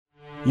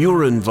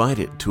You're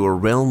invited to a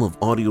realm of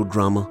audio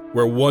drama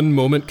where one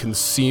moment can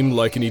seem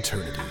like an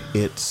eternity.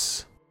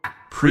 It's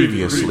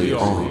Previously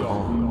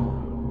On.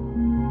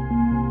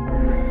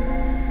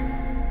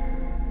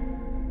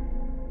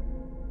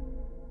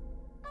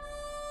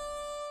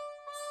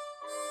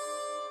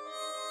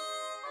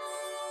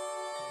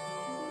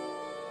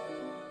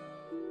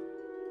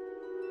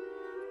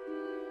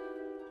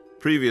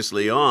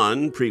 Previously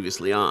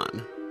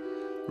on.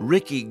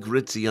 Ricky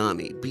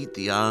Griziani beat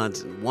the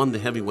odds and won the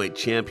heavyweight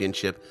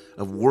championship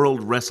of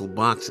World Wrestle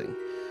Boxing.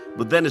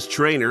 But then his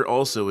trainer,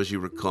 also as you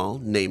recall,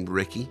 named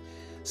Ricky,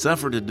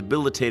 suffered a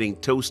debilitating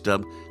toe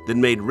stub that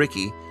made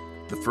Ricky,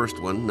 the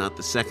first one, not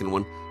the second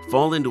one,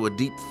 fall into a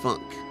deep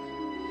funk.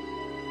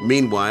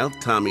 Meanwhile,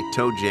 Tommy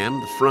Toe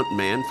Jam, the front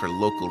man for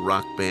local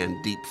rock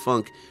band Deep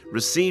Funk,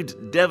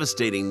 received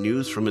devastating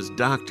news from his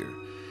doctor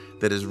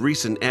that his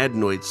recent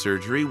adenoid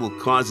surgery will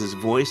cause his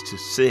voice to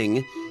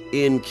sing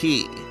in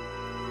key.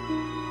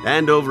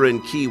 And over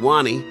in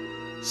Kewanee,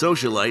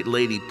 socialite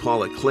Lady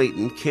Paula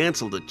Clayton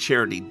canceled a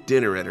charity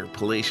dinner at her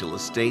palatial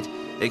estate,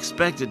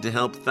 expected to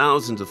help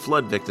thousands of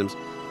flood victims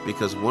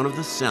because one of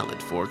the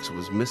salad forks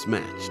was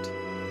mismatched.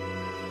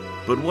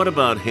 But what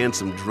about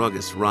handsome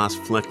druggist Ross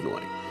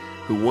Flecknoy,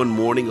 who one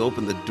morning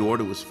opened the door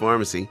to his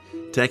pharmacy,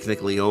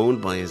 technically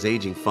owned by his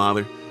aging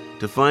father,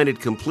 to find it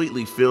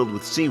completely filled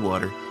with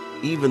seawater,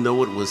 even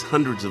though it was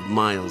hundreds of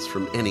miles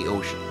from any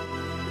ocean?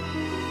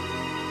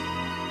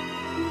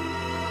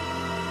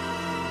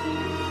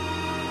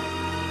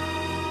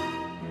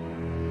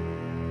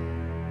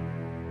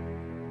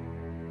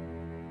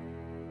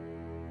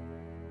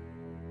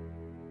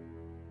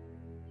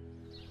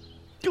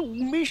 Oh,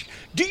 miss,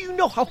 do you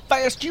know how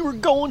fast you were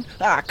going?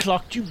 I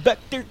clocked you back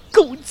there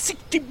going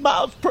 60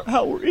 miles per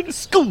hour in a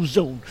school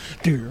zone.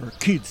 There are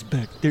kids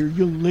back there,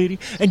 young lady,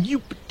 and you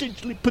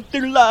potentially put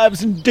their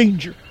lives in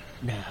danger.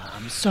 Now,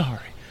 I'm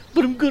sorry,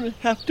 but I'm gonna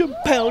have to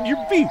impound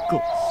your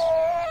vehicle.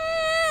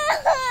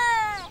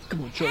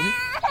 Come on, Charlie,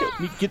 help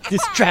me get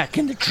this track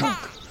in the trunk.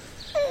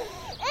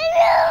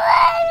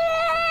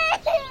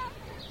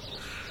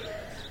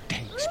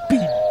 Dang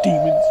speed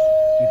demons,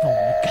 you've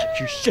only got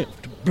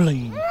yourself to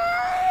blame.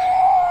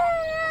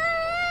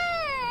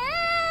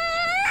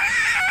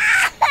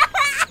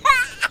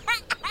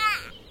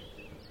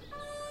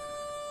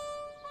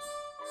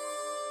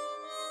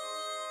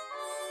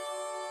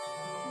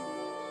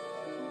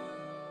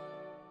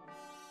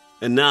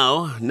 And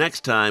now,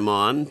 next time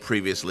on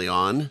Previously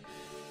On,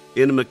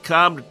 in a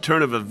macabre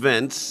turn of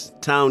events,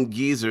 town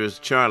geezers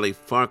Charlie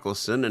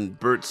Farkelson and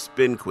Bert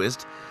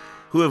Spinquist,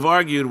 who have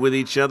argued with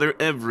each other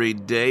every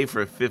day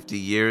for 50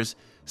 years,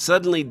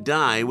 suddenly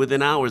die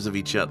within hours of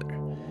each other.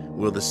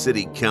 Will the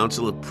city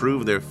council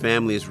approve their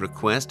family's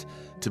request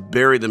to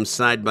bury them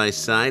side by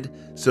side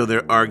so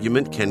their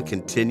argument can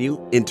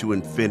continue into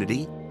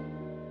infinity?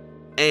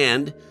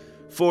 And,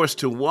 forced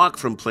to walk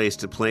from place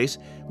to place,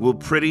 will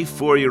pretty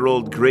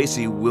 4-year-old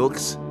Gracie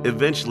Wilkes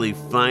eventually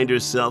find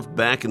herself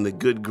back in the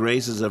good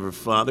graces of her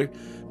father,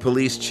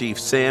 Police Chief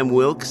Sam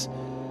Wilkes,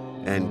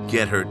 and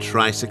get her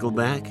tricycle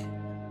back?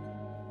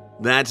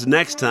 That's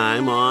next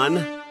time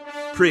on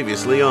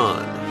Previously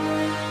On.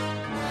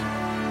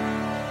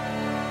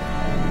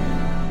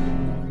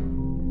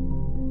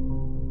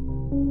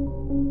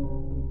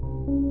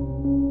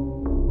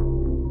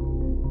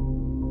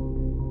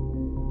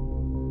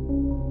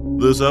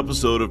 This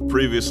episode of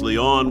Previously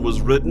On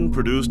was written,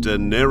 produced,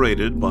 and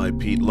narrated by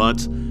Pete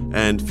Lutz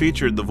and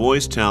featured the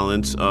voice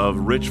talents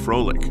of Rich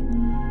Froelich.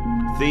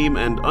 Theme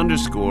and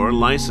underscore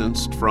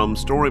licensed from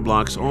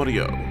Storyblocks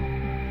Audio.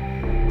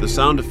 The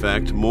sound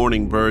effect,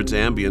 Morning Bird's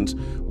Ambience,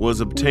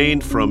 was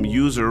obtained from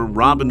user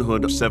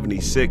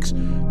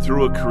RobinHood76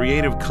 through a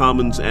Creative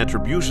Commons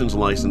Attributions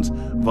license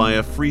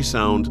via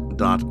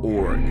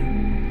freesound.org.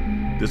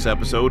 This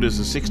episode is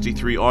a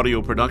 63 audio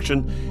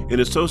production in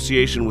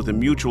association with the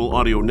Mutual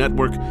Audio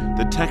Network,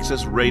 the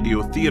Texas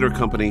Radio Theater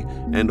Company,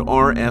 and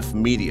RF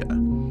Media.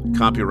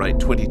 Copyright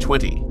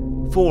 2020.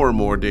 For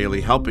more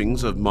daily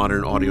helpings of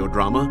modern audio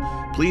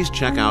drama, please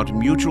check out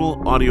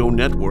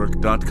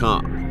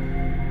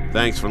mutualaudionetwork.com.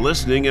 Thanks for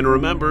listening, and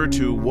remember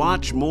to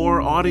watch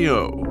more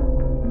audio.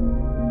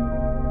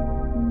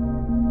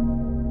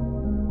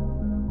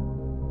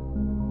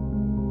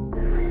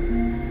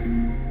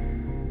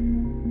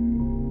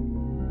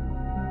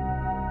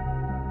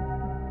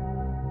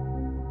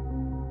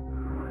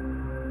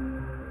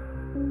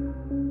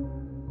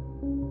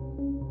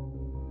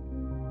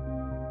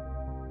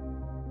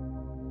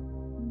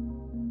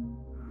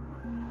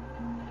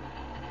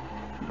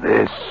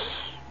 This